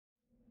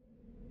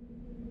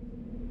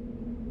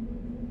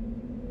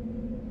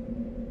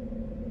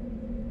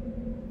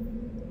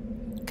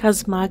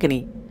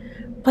Cosmogony.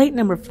 Plate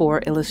number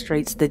 4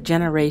 illustrates the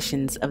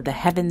generations of the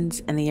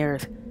heavens and the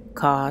earth,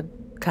 called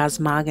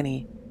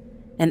Cosmogony,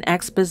 an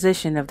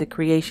exposition of the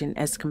creation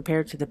as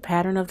compared to the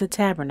pattern of the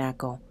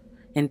tabernacle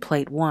in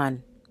Plate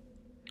 1.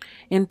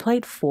 In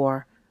Plate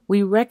 4,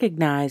 we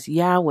recognize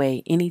Yahweh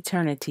in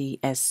eternity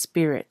as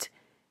Spirit,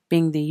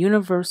 being the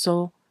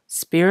universal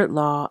spirit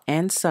law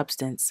and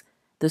substance,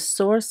 the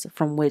source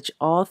from which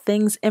all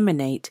things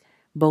emanate,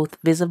 both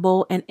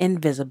visible and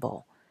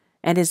invisible,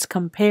 and is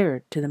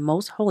compared to the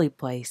most holy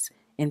place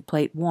in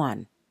Plate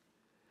 1,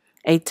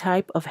 a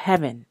type of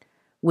heaven,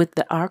 with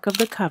the Ark of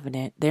the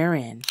Covenant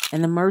therein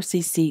and the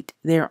mercy seat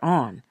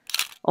thereon,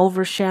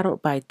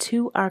 overshadowed by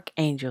two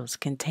archangels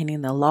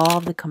containing the law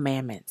of the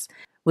commandments,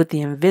 with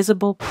the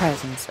invisible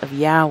presence of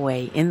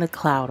Yahweh in the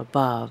cloud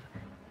above.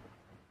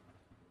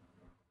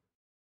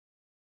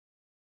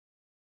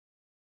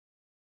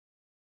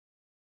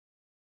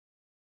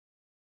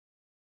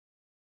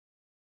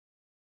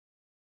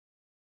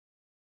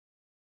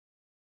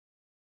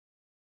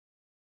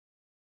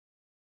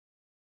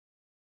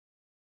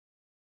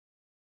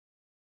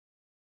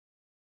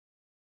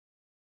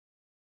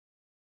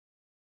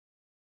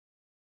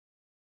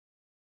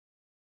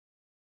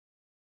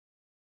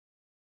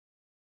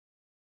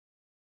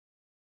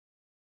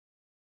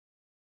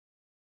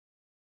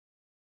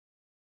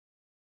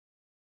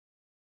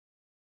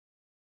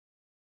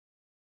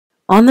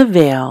 On the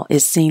veil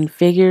is seen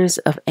figures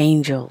of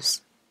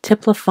angels,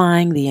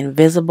 typifying the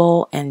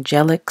invisible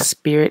angelic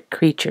spirit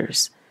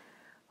creatures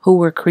who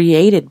were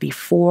created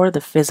before the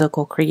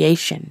physical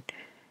creation,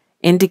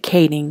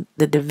 indicating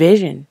the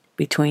division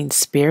between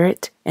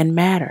spirit and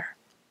matter.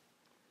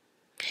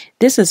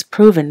 This is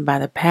proven by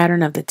the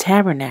pattern of the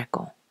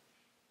tabernacle,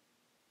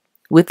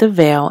 with the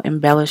veil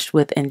embellished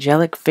with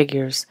angelic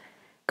figures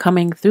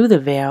coming through the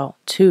veil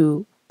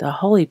to the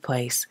holy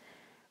place.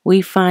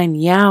 We find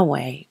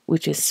Yahweh,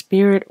 which is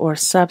spirit or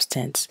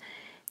substance,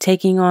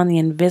 taking on the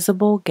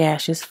invisible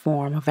gaseous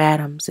form of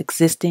atoms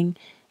existing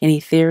in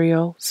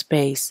ethereal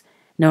space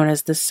known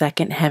as the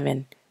second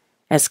heaven,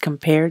 as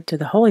compared to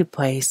the holy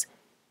place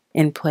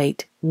in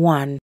Plate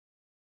 1,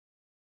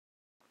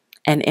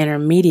 an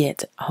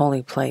intermediate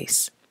holy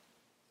place.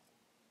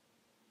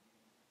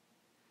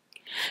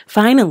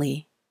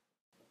 Finally,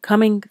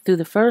 coming through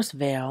the first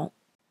veil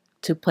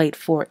to Plate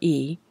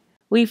 4e,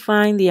 we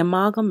find the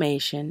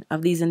amalgamation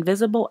of these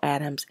invisible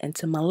atoms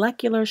into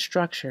molecular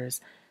structures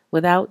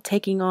without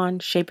taking on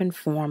shape and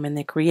form in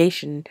the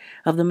creation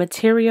of the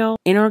material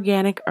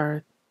inorganic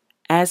earth,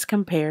 as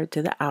compared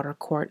to the outer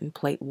court in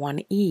Plate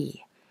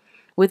 1e,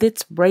 with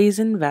its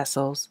brazen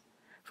vessels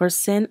for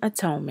sin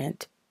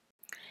atonement,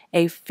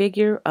 a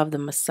figure of the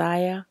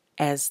Messiah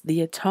as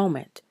the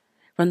atonement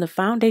from the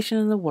foundation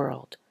of the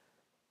world,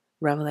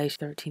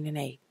 Revelation 13 and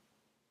 8.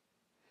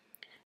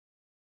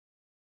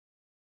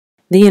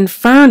 The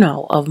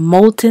inferno of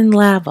molten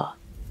lava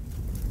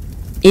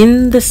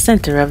in the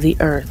center of the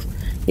earth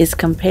is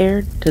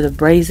compared to the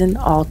brazen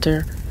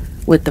altar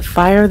with the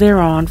fire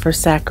thereon for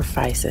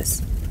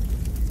sacrifices.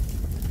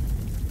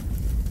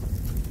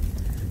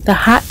 The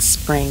hot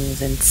springs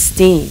and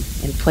steam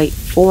in Plate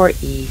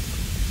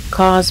 4e,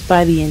 caused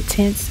by the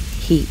intense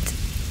heat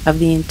of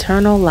the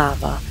internal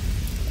lava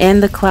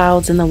and the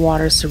clouds in the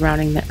water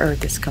surrounding the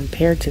earth, is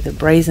compared to the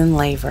brazen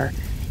laver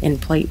in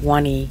Plate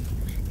 1e,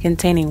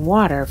 containing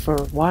water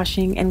for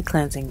washing and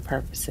cleansing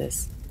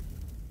purposes.